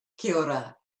Kia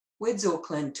ora. WIDS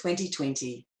Auckland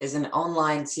 2020 is an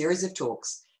online series of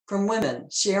talks from women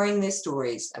sharing their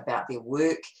stories about their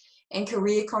work and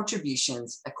career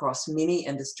contributions across many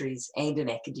industries and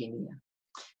in academia.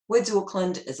 WIDS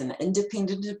Auckland is an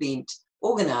independent event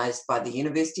organised by the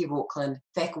University of Auckland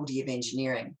Faculty of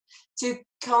Engineering to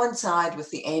coincide with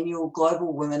the annual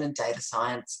Global Women in Data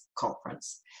Science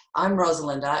Conference. I'm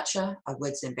Rosalind Archer, a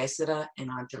WIDS ambassador, and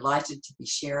I'm delighted to be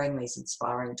sharing these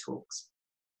inspiring talks.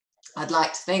 I'd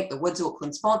like to thank the WIDS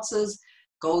Auckland sponsors,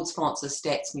 gold sponsor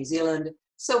Stats New Zealand,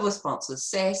 silver sponsors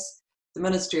SAS, the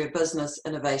Ministry of Business,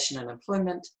 Innovation and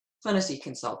Employment, Finity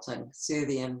Consulting,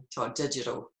 Servian, Todd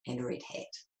Digital and Red Hat.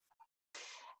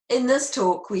 In this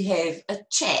talk we have a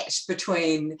chat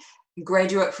between a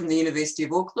graduate from the University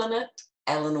of Auckland,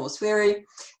 Elinor Swery,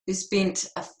 who spent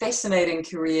a fascinating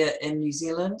career in New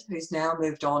Zealand, who's now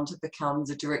moved on to become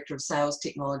the Director of Sales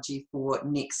Technology for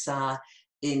Nexar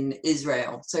in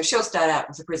Israel. So she'll start out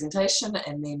with a presentation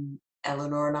and then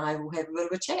Elinor and I will have a bit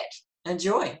of a chat.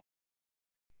 Enjoy.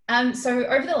 So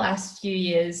over the last few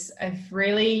years, I've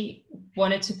really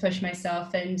wanted to push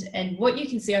myself, and what you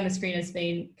can see on the screen has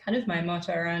been kind of my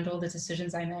motto around all the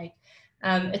decisions I make.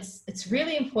 It's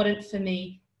really important for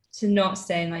me to not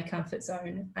stay in my comfort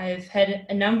zone. I've had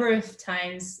a number of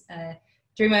times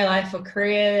during my life or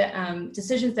career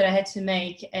decisions that I had to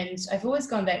make, and I've always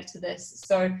gone back to this.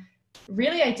 So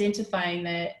really identifying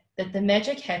that the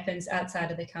magic happens outside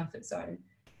of the comfort zone.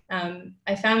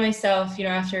 I found myself,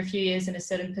 after a few years in a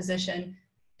certain position,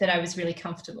 that I was really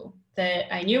comfortable,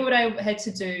 that I knew what I had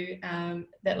to do,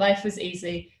 that life was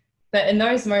easy. But in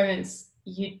those moments,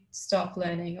 you stop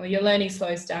learning, or your learning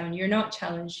slows down. You're not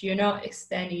challenged. You're not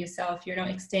expanding yourself. You're not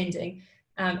extending.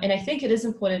 And I think it is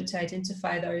important to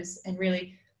identify those and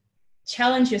really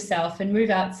challenge yourself and move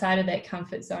outside of that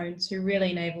comfort zone to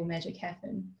really enable magic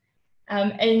happen.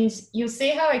 And you'll see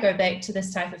how I go back to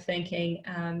this type of thinking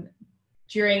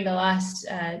during the last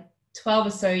 12 or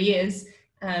so years,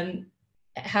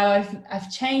 how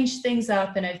I've changed things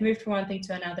up and I've moved from one thing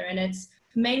to another, and it's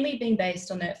mainly been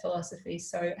based on that philosophy.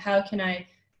 So how can I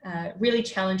really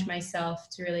challenge myself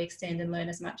to really extend and learn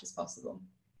as much as possible?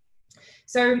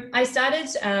 So I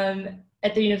started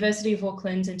at the University of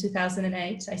Auckland in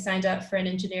 2008. I signed up for an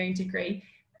engineering degree.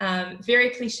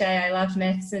 Very cliche, I loved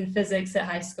maths and physics at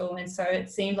high school, and so it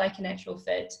seemed like a natural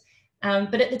fit.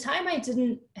 But at the time I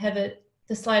didn't have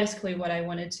the slightest clue what I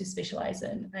wanted to specialise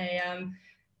in.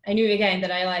 I knew again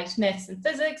that I liked maths and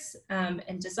physics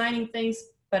and designing things,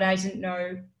 but I didn't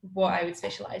know what I would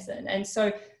specialise in. And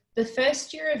so the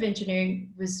first year of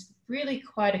engineering was really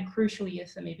quite a crucial year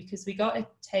for me because we got a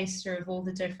taster of all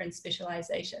the different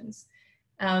specialisations.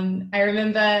 I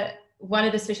remember one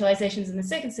of the specialisations in the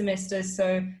second semester,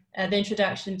 so the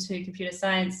introduction to computer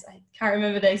science, I can't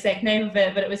remember the exact name of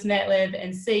it, but it was MATLAB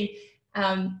and C.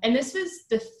 And this was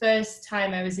the first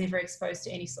time I was ever exposed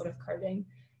to any sort of coding.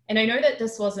 And I know that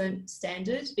this wasn't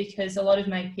standard because a lot of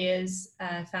my peers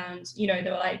found, they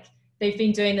were like, they've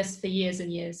been doing this for years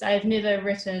and years. I have never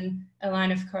written a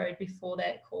line of code before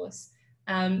that course.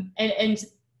 And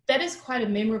that is quite a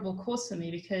memorable course for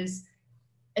me because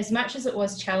as much as it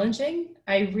was challenging,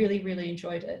 I really, really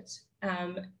enjoyed it.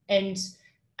 And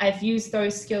I've used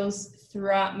those skills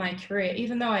throughout my career,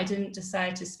 even though I didn't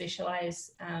decide to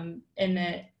specialize in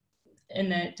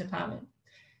that department.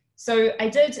 So I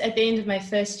did, at the end of my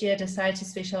first year, decide to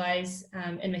specialize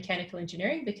in mechanical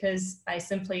engineering because I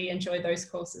simply enjoyed those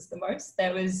courses the most.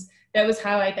 That was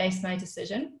how I based my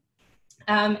decision.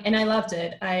 And I loved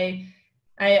it. I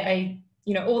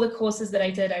all the courses that I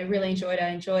did, I really enjoyed. I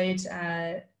enjoyed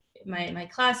my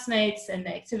classmates and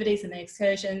the activities and the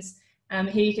excursions.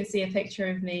 Here you can see a picture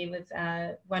of me with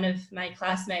one of my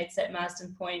classmates at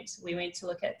Marsden Point. We went to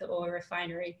look at the ore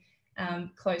refinery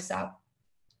close up.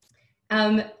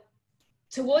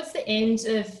 Towards the end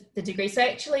of the degree, so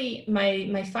actually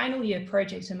my final year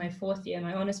project in my fourth year,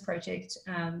 my honours project,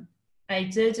 I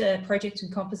did a project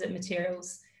in composite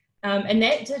materials, and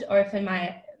that did open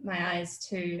my eyes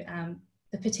to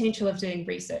the potential of doing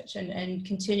research and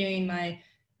continuing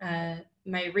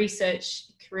my research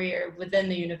career within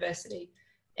the university.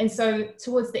 And so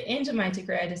towards the end of my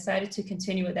degree, I decided to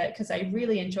continue with that because I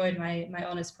really enjoyed my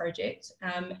honours project.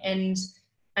 And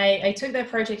I took that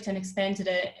project and expanded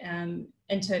it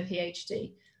into a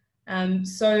PhD.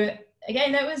 So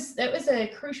again, that was a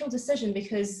crucial decision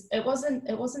because it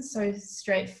wasn't so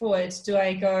straightforward. Do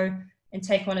I go and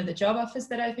take one of the job offers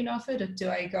that I've been offered, or do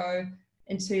I go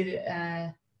into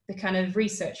the kind of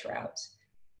research route?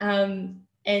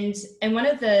 And one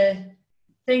of the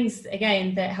things,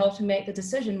 again, that helped me make the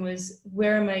decision was,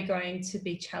 where am I going to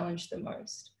be challenged the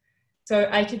most? So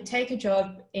I could take a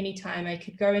job anytime, I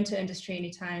could go into industry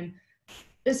anytime.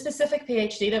 The specific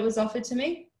PhD that was offered to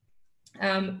me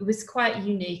was quite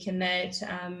unique in that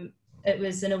it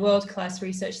was in a world-class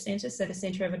research centre, so the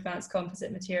Centre of Advanced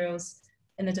Composite Materials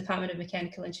in the Department of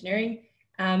Mechanical Engineering.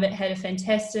 It had a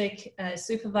fantastic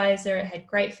supervisor, it had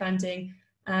great funding,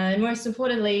 and most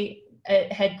importantly,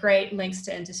 it had great links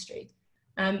to industry.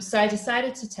 So I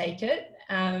decided to take it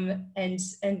and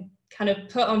kind of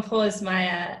put on pause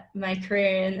my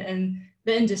career in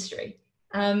the industry.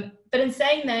 But in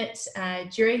saying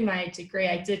that, during my degree,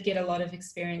 I did get a lot of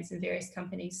experience in various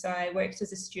companies. So I worked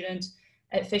as a student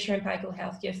at Fisher & Paykel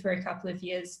Healthcare for a couple of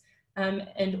years,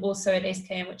 and also at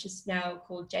SKM, which is now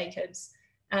called Jacobs.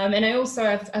 And I also,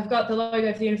 I've got the logo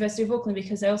of the University of Auckland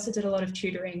because I also did a lot of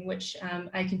tutoring, which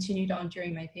I continued on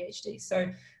during my PhD. So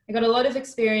I got a lot of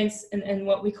experience in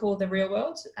what we call the real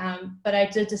world, but I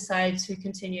did decide to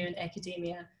continue in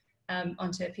academia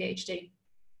onto a PhD.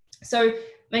 So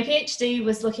my PhD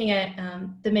was looking at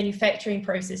the manufacturing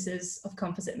processes of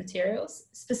composite materials,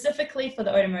 specifically for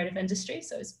the automotive industry.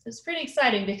 So it was pretty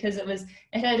exciting because it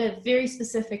had a very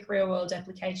specific real world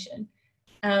application.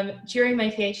 During my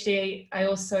PhD, I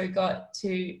also got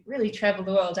to really travel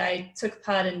the world. I took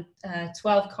part in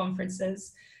 12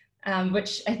 conferences,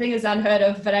 which I think is unheard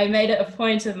of, but I made it a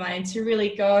point of mine to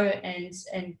really go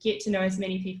and get to know as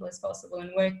many people as possible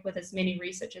and work with as many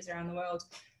researchers around the world.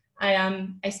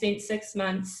 I spent 6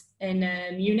 months in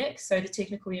Munich, so the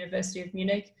Technical University of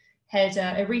Munich had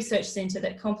a research centre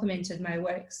that complemented my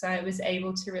work. So I was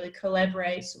able to really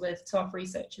collaborate with top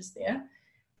researchers there.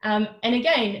 And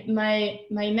again, my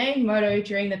main motto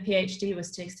during the PhD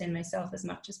was to extend myself as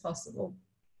much as possible.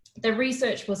 The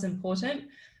research was important,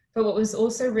 but what was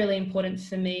also really important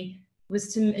for me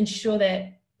was to ensure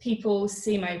that people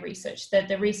see my research, that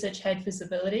the research had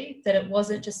visibility, that it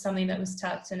wasn't just something that was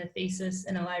tucked in a thesis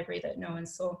in a library that no one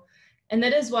saw. And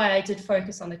that is why I did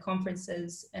focus on the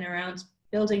conferences and around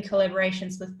building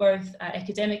collaborations with both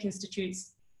academic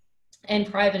institutes and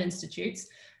private institutes,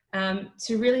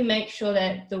 to really make sure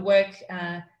that the work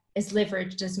is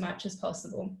leveraged as much as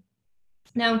possible.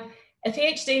 Now, a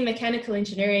PhD in mechanical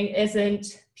engineering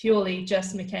isn't purely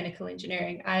just mechanical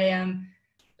engineering.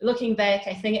 Looking back,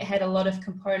 I think it had a lot of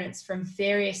components from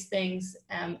various things,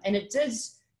 and it did,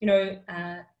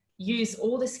 use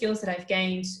all the skills that I've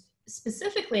gained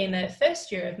specifically in the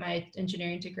first year of my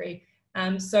engineering degree.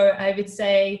 So I would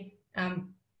say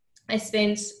I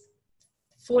spent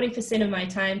 40% of my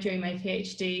time during my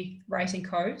PhD writing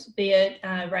code, be it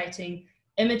writing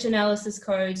image analysis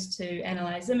code to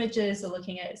analyze images or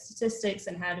looking at statistics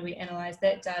and how do we analyze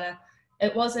that data.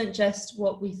 It wasn't just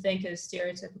what we think of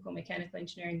stereotypical mechanical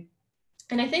engineering.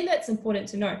 And I think that's important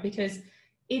to note because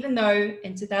even though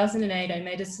in 2008 I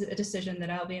made a decision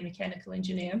that I'll be a mechanical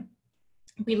engineer,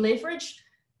 we leverage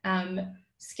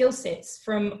skill sets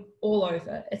from all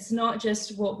over. It's not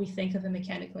just what we think of a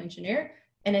mechanical engineer.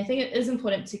 And I think it is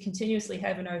important to continuously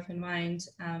have an open mind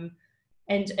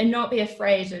and not be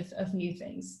afraid of new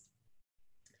things.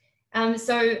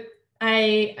 So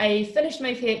I finished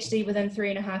my PhD within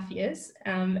 3.5 years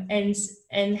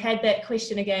and had that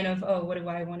question again of, oh, what do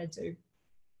I want to do?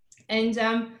 And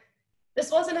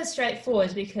this wasn't as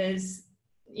straightforward because,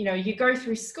 you go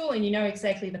through school and you know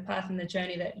exactly the path and the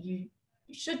journey that you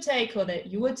should take or that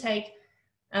you would take.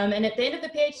 And at the end of the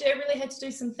PhD, I really had to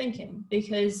do some thinking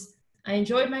because I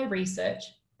enjoyed my research,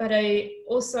 but I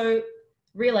also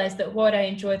realized that what I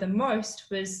enjoyed the most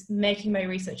was making my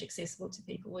research accessible to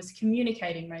people, was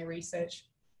communicating my research,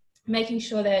 making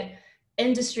sure that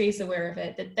industry is aware of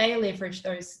it, that they leverage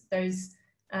those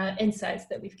insights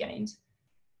that we've gained.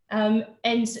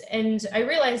 And I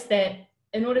realized that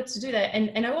in order to do that,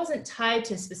 and I wasn't tied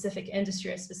to a specific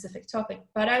industry or a specific topic,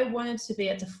 but I wanted to be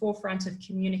at the forefront of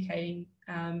communicating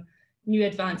new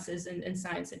advances in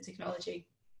science and technology.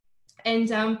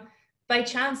 And by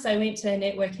chance, I went to a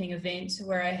networking event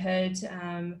where I heard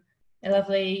a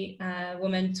lovely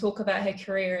woman talk about her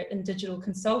career in digital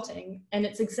consulting, and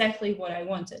it's exactly what I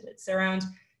wanted. It's around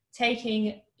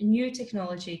taking new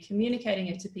technology, communicating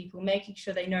it to people, making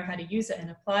sure they know how to use it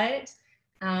and apply it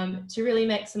to really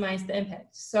maximize the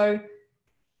impact. So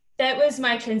that was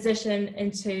my transition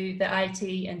into the IT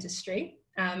industry.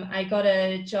 I got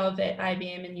a job at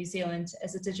IBM in New Zealand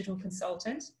as a digital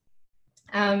consultant.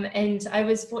 And I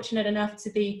was fortunate enough to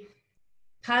be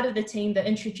part of the team that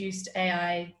introduced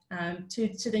AI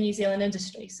to the New Zealand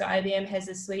industry. So IBM has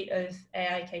a suite of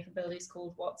AI capabilities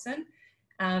called Watson.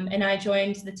 And I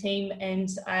joined the team and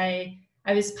I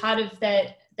was part of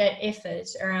that effort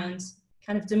around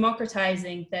kind of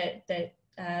democratizing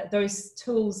those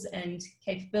tools and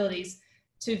capabilities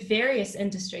to various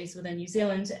industries within New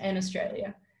Zealand and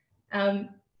Australia.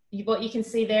 What you can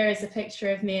see there is a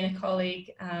picture of me and a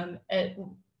colleague at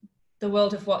the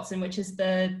World of Watson, which is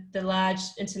the large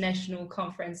international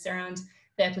conference around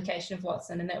the application of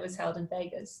Watson, and that was held in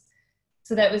Vegas.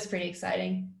 So that was pretty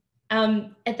exciting.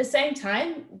 At the same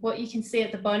time, what you can see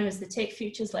at the bottom is the Tech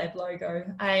Futures Lab logo.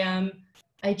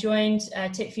 I joined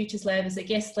Tech Futures Lab as a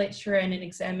guest lecturer and an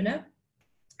examiner,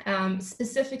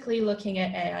 specifically looking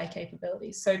at AI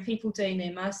capabilities. So people doing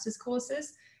their master's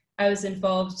courses, I was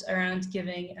involved around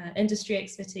giving industry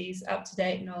expertise,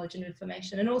 up-to-date knowledge and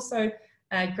information, and also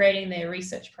grading their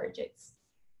research projects.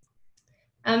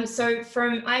 So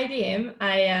from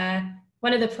IBM,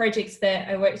 one of the projects that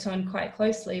I worked on quite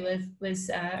closely with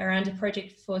was around a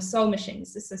project for Soul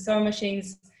Machines. So Soul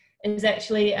Machines is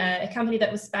actually a company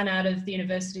that was spun out of the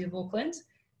University of Auckland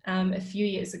a few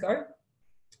years ago,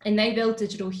 and they build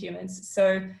digital humans.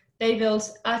 So they build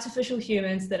artificial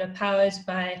humans that are powered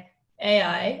by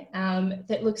AI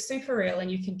that look super real,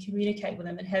 and you can communicate with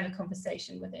them and have a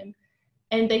conversation with them.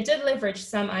 And they did leverage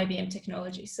some IBM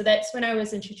technology. So that's when I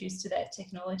was introduced to that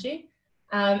technology.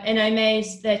 And I made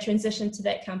the transition to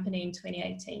that company in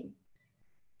 2018.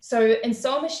 So in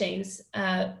Soul Machines,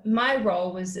 my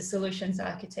role was a solutions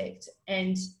architect.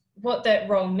 And what that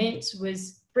role meant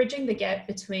was bridging the gap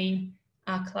between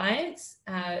our clients,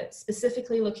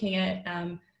 specifically looking at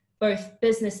both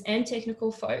business and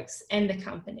technical folks and the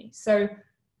company. So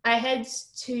I had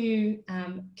to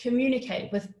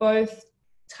communicate with both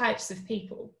types of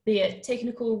people, be it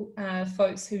technical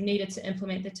folks who needed to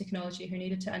implement the technology, who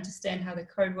needed to understand how the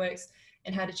code works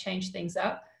and how to change things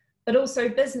up, but also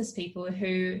business people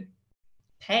who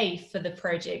pay for the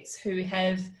projects, who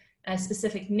have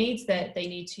specific needs that they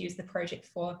need to use the project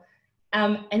for.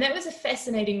 And that was a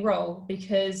fascinating role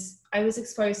because I was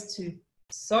exposed to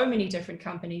so many different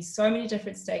companies, so many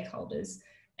different stakeholders,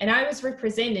 and I was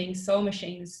representing Soul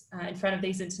Machines in front of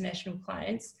these international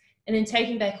clients, and then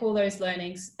taking back all those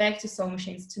learnings back to Soul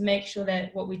Machines to make sure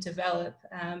that what we develop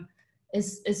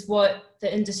is what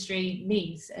the industry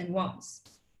needs and wants.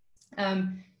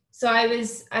 So I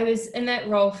was in that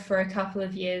role for a couple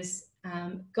of years,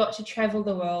 got to travel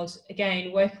the world,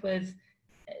 again, work with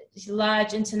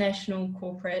large international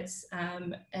corporates,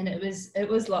 and it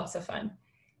was lots of fun.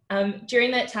 During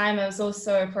that time, I was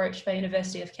also approached by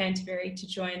University of Canterbury to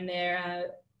join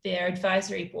their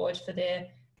advisory board for their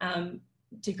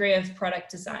degree of product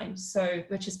design,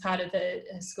 which is part of the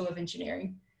School of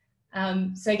Engineering.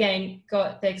 So again,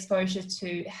 got the exposure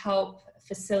to help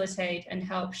facilitate and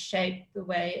help shape the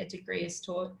way a degree is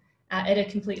taught at a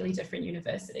completely different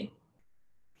university.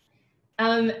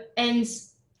 And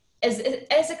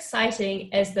as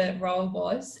exciting as the role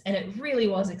was, and it really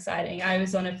was exciting, I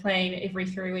was on a plane every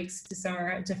 3 weeks to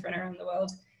somewhere different around the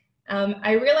world,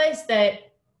 I realized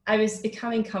that I was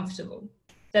becoming comfortable,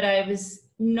 that I was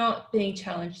not being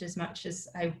challenged as much as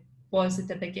I was at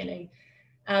the beginning.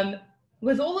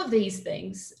 With all of these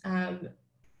things,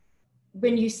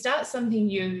 when you start something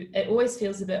new, it always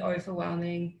feels a bit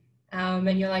overwhelming,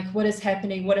 and you're like, what is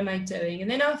happening? What am I doing? And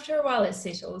then after a while it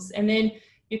settles, and then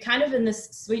you're kind of in this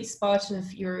sweet spot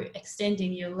of you're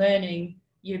extending, you're learning,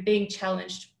 you're being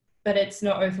challenged, but it's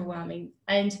not overwhelming.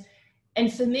 And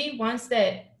for me, once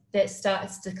that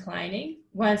starts declining,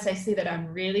 once I see that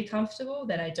I'm really comfortable,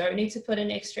 that I don't need to put in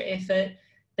extra effort,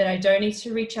 that I don't need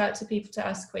to reach out to people to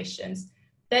ask questions,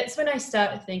 that's when I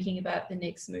start thinking about the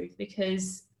next move,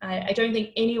 because I don't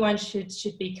think anyone should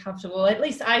be comfortable. At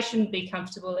least I shouldn't be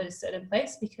comfortable at a certain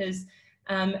place, because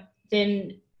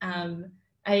then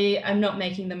I'm not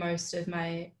making the most of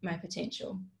my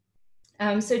potential.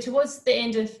 So towards the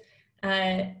end of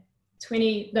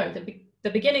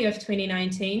the beginning of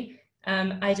 2019,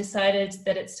 I decided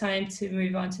that it's time to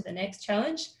move on to the next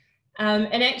challenge.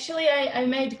 And actually I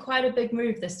made quite a big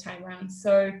move this time around.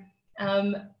 So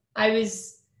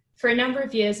for a number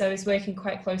of years, I was working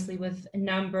quite closely with a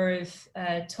number of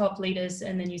top leaders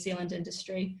in the New Zealand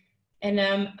industry. And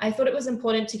I thought it was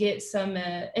important to get some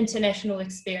international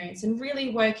experience and really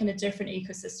work in a different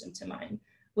ecosystem to mine,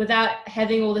 without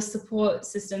having all the support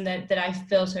system that I've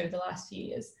built over the last few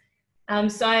years.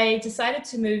 So I decided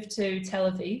to move to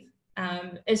Tel Aviv.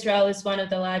 Israel is one of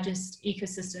the largest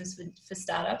ecosystems for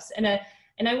startups. And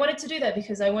I wanted to do that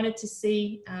because I wanted to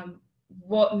see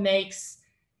what makes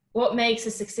a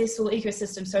successful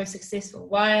ecosystem so successful.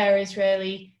 Why are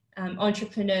Israeli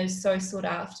entrepreneurs so sought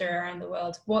after around the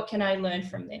world? What can I learn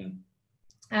from them?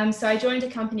 So I joined a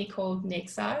company called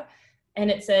Nexar,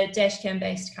 and it's a dashcam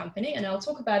based company, and I'll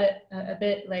talk about it a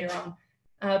bit later on.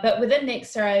 But within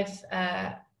Nexar,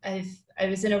 I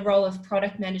was in a role of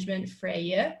product management for a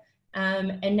year.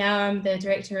 and now I'm the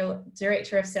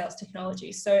director of sales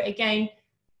technology. So again,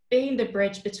 being the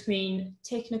bridge between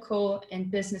technical and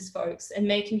business folks and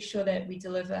making sure that we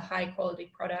deliver high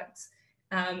quality products,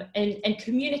 and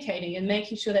communicating and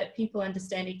making sure that people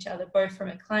understand each other, both from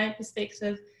a client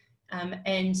perspective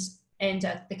and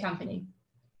the company.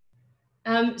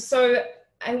 So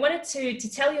I wanted to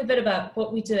tell you a bit about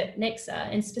what we do at Nexar,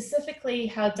 and specifically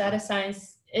how data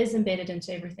science is embedded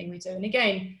into everything we do. And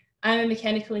again, I'm a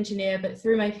mechanical engineer, but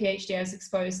through my PhD, I was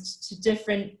exposed to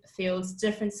different fields,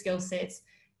 different skill sets.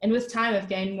 And with time, I've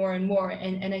gained more and more.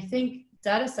 And I think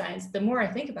data science, the more I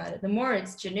think about it, the more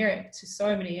it's generic to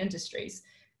so many industries.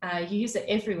 You use it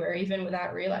everywhere, even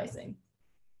without realizing.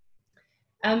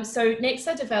 So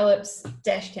Nexar develops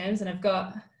dash cams, and I've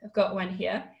got one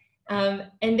here.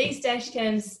 And these dash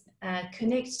cams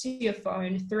connect to your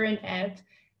phone through an app.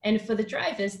 And for the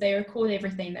drivers, they record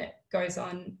everything that goes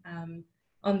on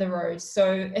the road.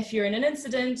 So if you're in an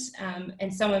incident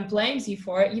and someone blames you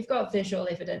for it, you've got visual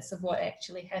evidence of what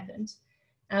actually happened.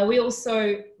 We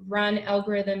also run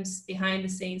algorithms behind the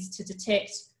scenes to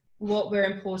detect what were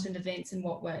important events and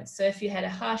what weren't. So if you had a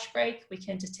harsh brake, we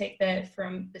can detect that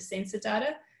from the sensor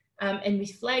data, and we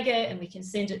flag it and we can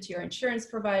send it to your insurance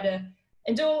provider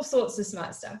and do all sorts of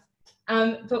smart stuff.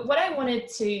 But what I wanted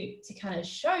to kind of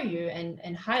show you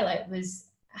and highlight was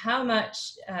how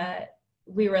much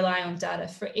we rely on data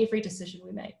for every decision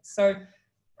we make. So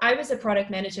I was a product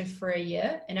manager for a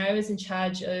year, and I was in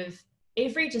charge of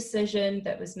every decision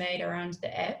that was made around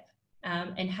the app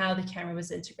and how the camera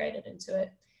was integrated into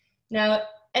it. Now,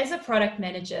 as a product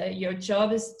manager, your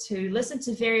job is to listen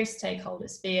to various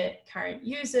stakeholders, be it current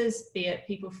users, be it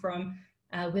people from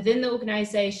within the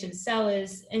organization,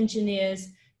 sellers, engineers.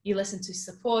 You listen to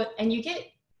support, and you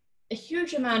get a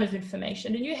huge amount of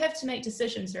information, and you have to make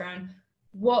decisions around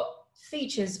what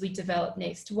features we develop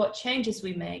next, what changes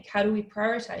we make, how do we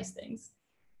prioritize things.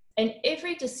 And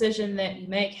every decision that you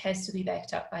make has to be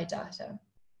backed up by data.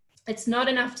 It's not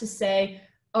enough to say,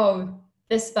 oh,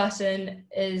 this button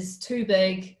is too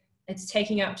big, it's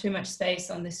taking up too much space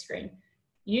on the screen.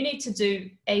 You need to do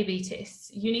A/B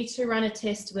tests. You need to run a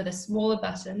test with a smaller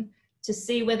button to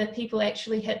see whether people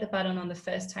actually hit the button on the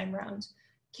first time round.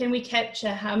 Can we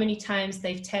capture how many times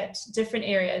they've tapped different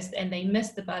areas and they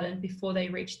missed the button before they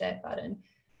reach that button?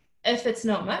 If it's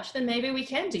not much, then maybe we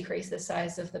can decrease the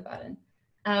size of the button.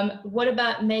 What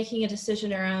about making a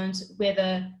decision around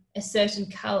whether a certain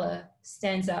color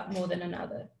stands out more than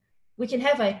another? We can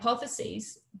have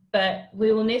hypotheses, but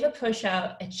we will never push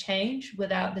out a change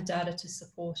without the data to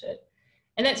support it.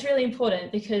 And that's really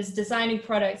important, because designing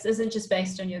products isn't just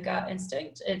based on your gut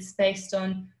instinct, it's based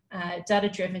on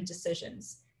data-driven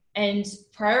decisions. And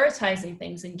prioritizing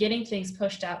things and getting things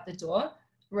pushed out the door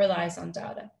relies on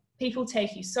data. People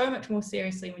take you so much more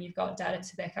seriously when you've got data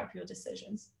to back up your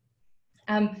decisions.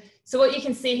 So what you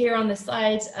can see here on the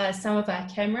slides are some of our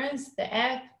cameras, the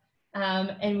app,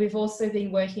 and we've also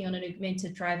been working on an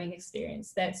augmented driving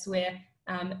experience. That's where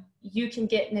you can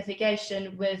get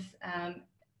navigation with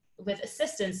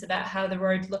assistance about how the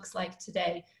road looks like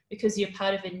today, because you're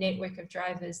part of a network of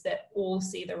drivers that all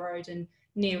see the road in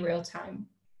near real time.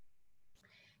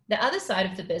 The other side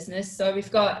of the business, so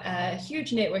we've got a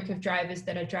huge network of drivers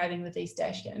that are driving with these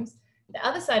dash cams. The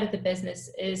other side of the business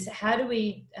is how do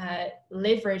we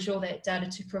leverage all that data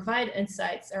to provide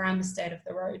insights around the state of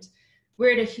the road.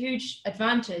 We're at a huge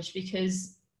advantage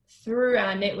because through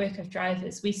our network of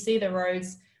drivers, we see the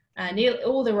roads,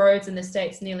 all the roads in the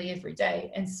States nearly every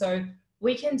day. And so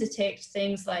we can detect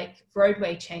things like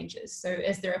roadway changes. So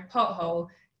is there a pothole?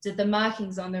 Did the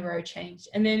markings on the road change?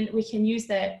 And then we can use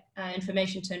that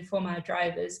information to inform our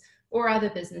drivers or other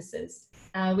businesses.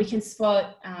 We can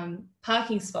spot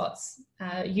parking spots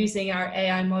using our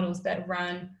AI models that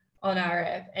run on our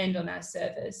app and on our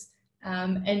servers.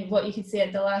 And what you can see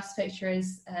at the last picture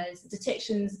is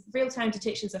detections, real-time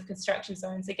detections of construction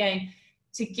zones, again,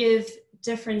 to give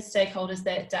different stakeholders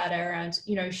that data around,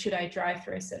 should I drive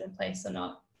through a certain place or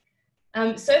not?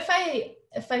 So if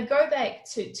I go back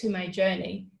to my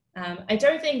journey, I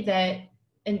don't think that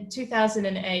in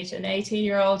 2008, an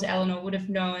 18-year-old Elinor would have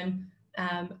known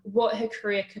what her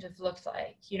career could have looked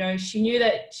like. She knew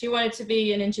that she wanted to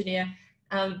be an engineer,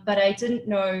 but I didn't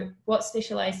know what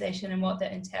specialization and what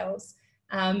that entails.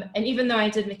 And even though I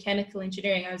did mechanical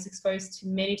engineering, I was exposed to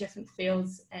many different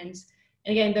fields. And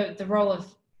again, the role of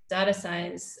data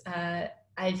science, I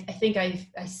think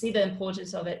I see the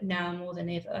importance of it now more than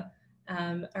ever,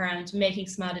 around making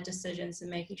smarter decisions and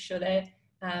making sure that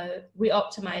we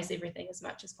optimize everything as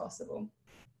much as possible.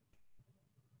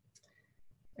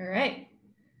 All right.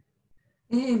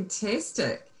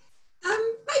 Fantastic.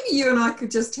 Maybe you and I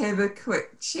could just have a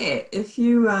quick chat. If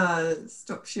you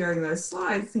stop sharing those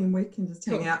slides, then we can just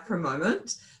hang out for a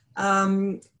moment.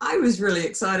 I was really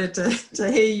excited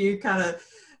to hear you kind of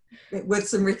with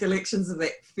some recollections of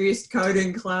that first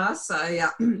coding class. I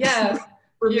remember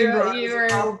I was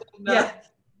involved in that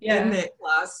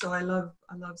class, so I love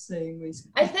seeing these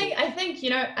people. I think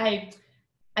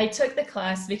I took the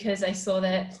class because I saw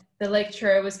that the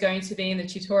lecturer was going to be in the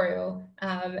tutorial,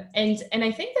 and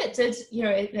I think that did,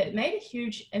 it made a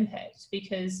huge impact,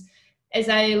 because as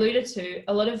I alluded to,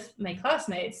 a lot of my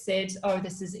classmates said, oh,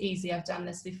 this is easy, I've done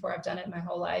this before, I've done it my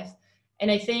whole life. And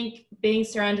I think being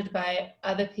surrounded by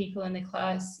other people in the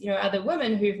class, other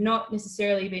women who've not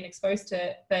necessarily been exposed to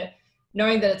it, but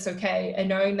knowing that it's okay and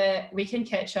knowing that we can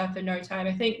catch up in no time,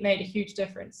 I think made a huge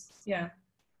difference. Yeah.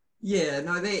 Yeah,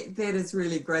 no, that is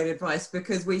really great advice,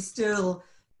 because we still,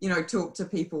 talk to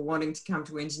people wanting to come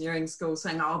to engineering school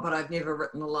saying, oh, but I've never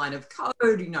written a line of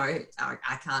code, I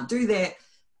can't do that.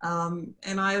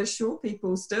 And I assure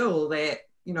people still that,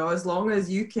 as long as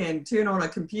you can turn on a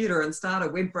computer and start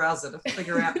a web browser to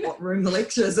figure out what room the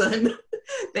lecture's in,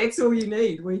 that's all you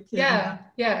need. We can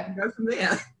go from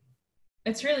there.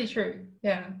 It's really true.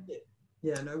 Yeah.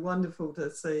 Yeah, no, wonderful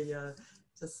to see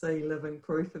living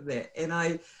proof of that. And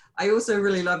I also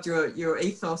really loved your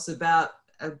ethos about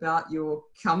your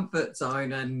comfort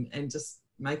zone and just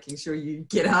making sure you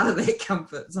get out of that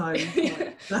comfort zone.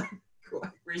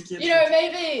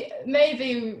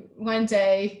 Maybe one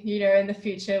day, in the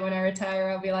future when I retire,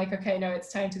 I'll be like, okay, no,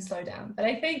 it's time to slow down. But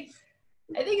I think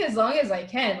as long as I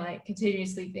can,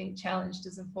 continuously being challenged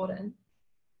is important.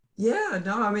 Yeah,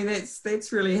 no, I mean,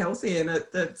 that's really healthy, and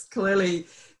that's clearly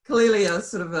a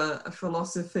sort of a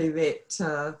philosophy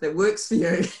that works for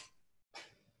you.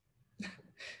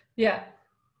 Yeah.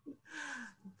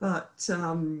 But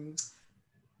I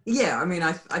mean,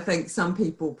 I think some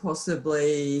people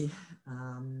possibly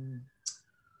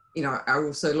are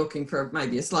also looking for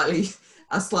maybe a slightly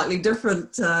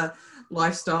different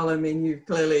lifestyle. I mean, you've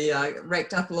clearly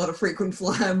racked up a lot of frequent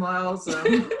flyer miles,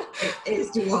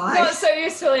 as do I. Not so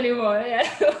useful anymore, yeah.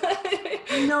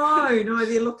 No,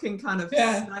 they're looking kind of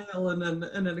stale in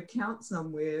an account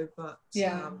somewhere. But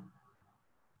I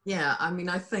mean,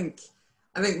 I think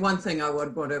one thing I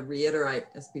would want to reiterate,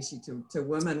 especially to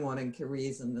women wanting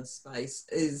careers in this space,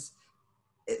 is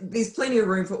there's plenty of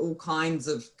room for all kinds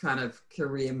of kind of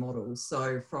career models.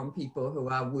 So from people who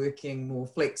are working more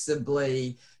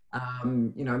flexibly,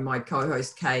 my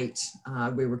co-host Kate,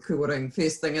 we're recording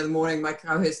first thing in the morning. My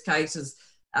co-host Kate is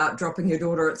out dropping her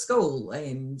daughter at school,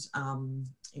 and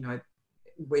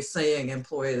we're seeing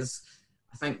employers,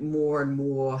 I think, more and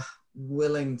more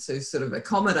willing to sort of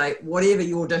accommodate whatever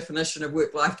your definition of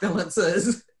work-life balance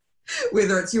is,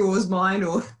 whether it's yours, mine,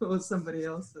 or somebody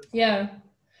else's. Yeah.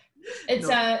 It's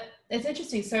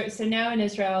interesting. So now in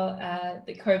Israel,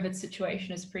 the COVID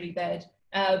situation is pretty bad.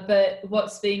 But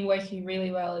what's been working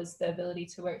really well is the ability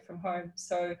to work from home.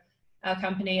 So our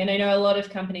company, and I know a lot of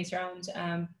companies around,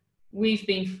 we've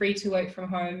been free to work from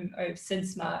home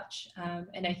since March.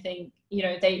 And I think,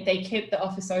 they kept the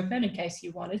office open in case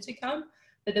you wanted to come,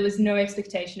 but there was no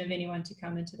expectation of anyone to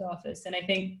come into the office. And I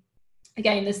think,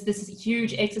 again, this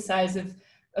huge exercise of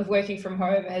working from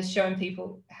home has shown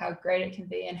people how great it can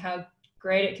be and how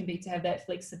great it can be to have that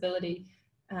flexibility.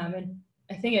 And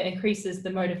I think it increases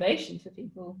the motivation for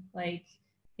people, having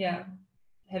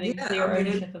clear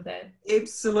ownership of that.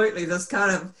 Absolutely. This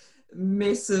kind of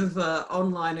massive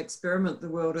online experiment the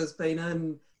world has been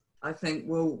in, I think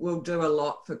will do a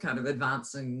lot for kind of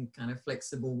advancing kind of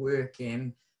flexible work.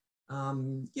 And,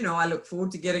 I look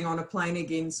forward to getting on a plane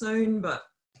again soon, but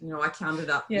I counted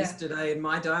up yesterday in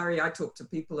my diary. I talked to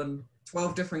people in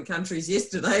 12 different countries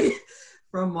yesterday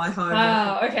from my home.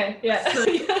 Wow, okay, yeah. So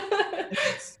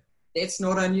that's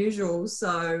not unusual.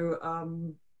 So,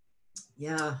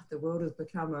 the world has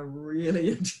become a really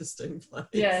interesting place.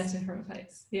 Yeah, it's a different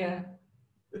place, yeah.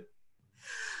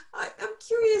 I'm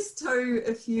curious too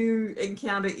if you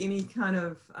encounter any kind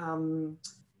of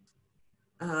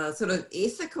sort of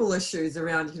ethical issues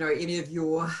around, any of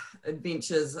your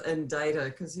adventures in data,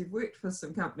 because you've worked for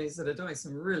some companies that are doing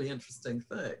some really interesting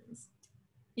things.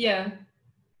 Yeah,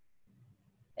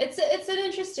 it's an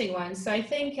interesting one. So I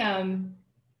think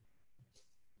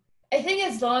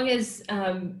as long as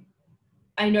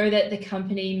I know that the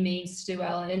company means to do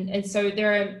well, and so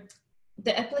there are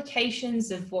the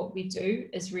applications of what we do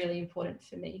is really important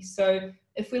for me. So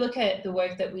if we look at the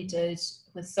work that we did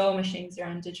with soul machines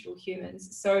around digital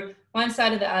humans, so one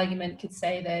side of the argument could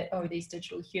say that, oh, these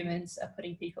digital humans are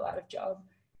putting people out of job.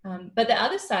 But the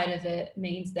other side of it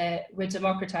means that we're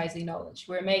democratizing knowledge.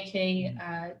 We're making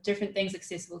different things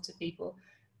accessible to people.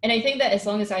 and I think that as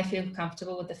long as I feel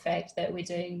comfortable with the fact that we're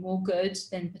doing more good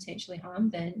than potentially harm,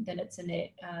 then it's a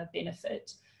net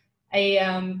benefit.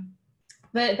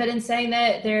 But in saying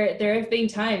that, there have been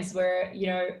times where, you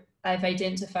know, I've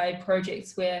identified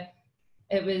projects where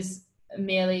it was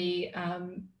merely,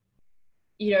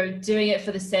 you know, doing it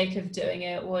for the sake of doing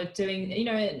it, or doing, you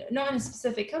know, not in a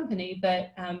specific company,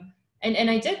 but and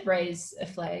I did raise a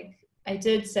flag. I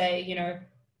did say, you know,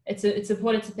 it's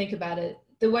important to think about it.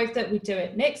 The work that we do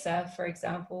at Nexar, for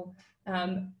example,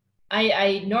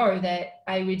 I know that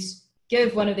I would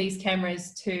give one of these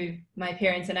cameras to my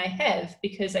parents, and I have,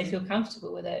 because I feel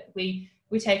comfortable with it. We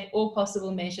take all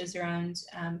possible measures around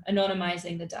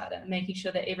anonymizing the data, making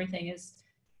sure that everything is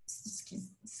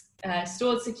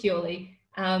stored securely,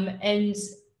 and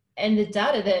the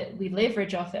data that we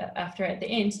leverage off after at the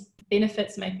end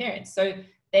benefits my parents. So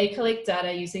they collect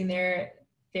data using their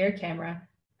camera,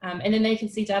 and then they can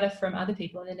see data from other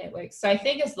people in the network. So I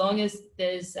think as long as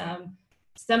there's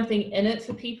something in it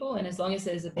for people, and as long as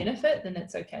there's a benefit, then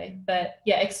that's okay. But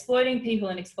yeah, exploiting people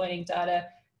and exploiting data,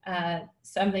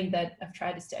 something that I've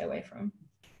tried to stay away from.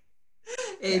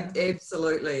 Yeah.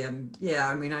 Absolutely. And yeah,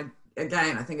 I mean, I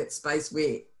think it's space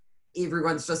where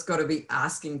everyone's just got to be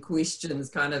asking questions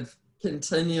kind of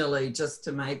continually, just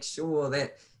to make sure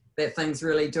that things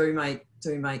really do make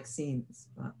sense.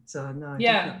 But no,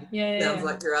 sounds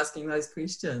like you're asking those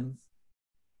questions.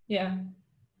 Yeah.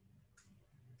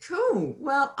 Cool.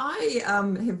 Well, I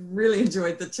have really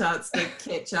enjoyed the chance to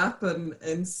catch up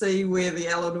and see where the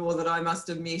Elinor that I must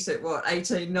have met at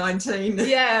 18, 19.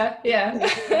 Yeah.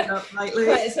 Lately.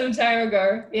 Quite some time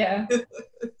ago. Yeah.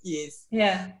 Yes.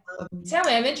 Yeah. Tell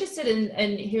me, I'm interested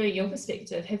in hearing your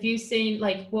perspective. Have you seen,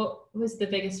 like, what was the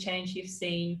biggest change you've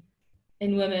seen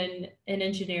in women in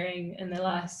engineering in the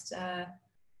last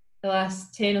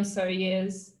 10 or so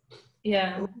years?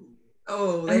 Yeah.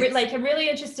 Oh, I'm really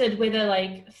interested whether,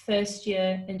 like, first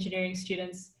year engineering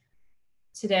students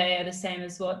today are the same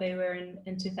as what they were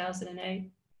in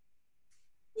 2008.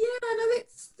 Yeah, no,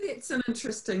 that's an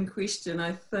interesting question.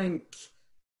 I think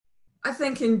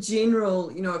in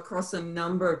general, you know, across a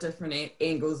number of different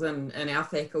angles in our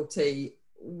faculty,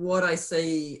 what I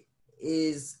see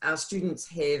is our students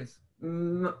have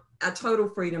a total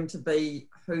freedom to be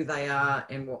who they are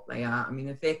and what they are. I mean,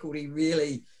 the faculty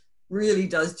really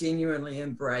does genuinely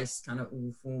embrace kind of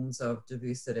all forms of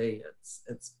diversity.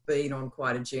 It's been on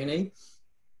quite a journey.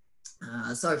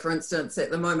 So for instance,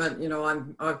 at the moment, you know,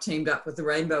 I've teamed up with the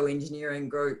Rainbow Engineering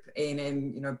Group and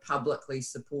am, you know, publicly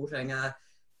supporting a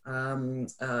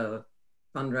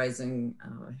fundraising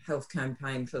health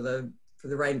campaign for the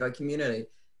Rainbow community.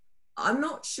 I'm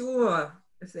not sure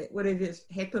if that would have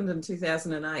happened in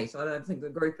 2008. I don't think the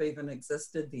group even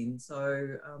existed then.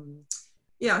 So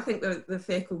yeah, I think the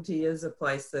faculty is a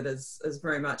place that is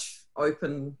very much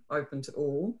open to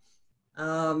all.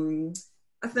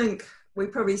 I think we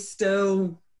probably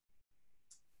still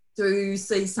do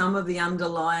see some of the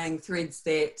underlying threads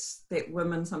that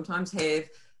women sometimes have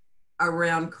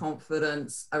around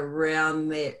confidence, around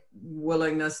that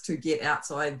willingness to get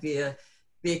outside their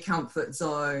comfort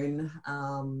zone.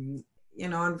 You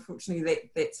know,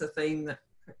 unfortunately, that's a theme that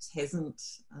perhaps hasn't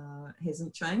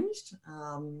changed.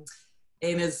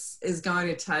 And is going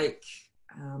to take,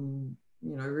 you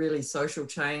know, really social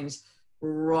change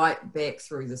right back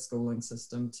through the schooling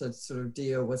system to sort of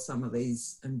deal with some of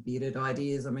these embedded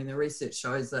ideas. I mean, the research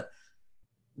shows that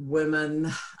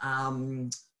women,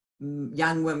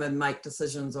 young women, make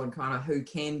decisions on kind of who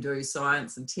can do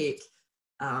science and tech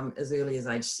as early as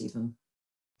age 7.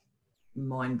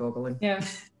 Mind-boggling. Yeah.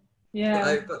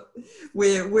 So, but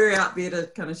we're out there to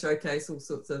kind of showcase all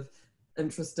sorts of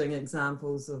interesting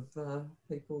examples of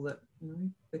people that, you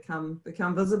know, become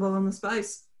visible in the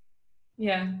space.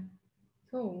 Yeah.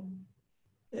 Cool.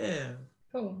 Yeah.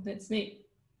 Cool. That's neat.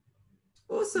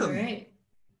 Awesome. All right.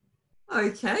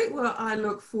 Okay. Well, I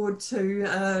look forward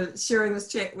to sharing this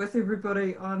chat with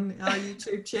everybody on our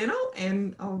YouTube channel,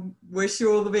 and I'll wish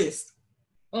you all the best.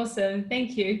 Awesome.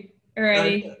 Thank you.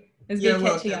 Alrighty. Okay. It was good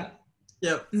catching up.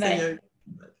 Yep. Bye. See you.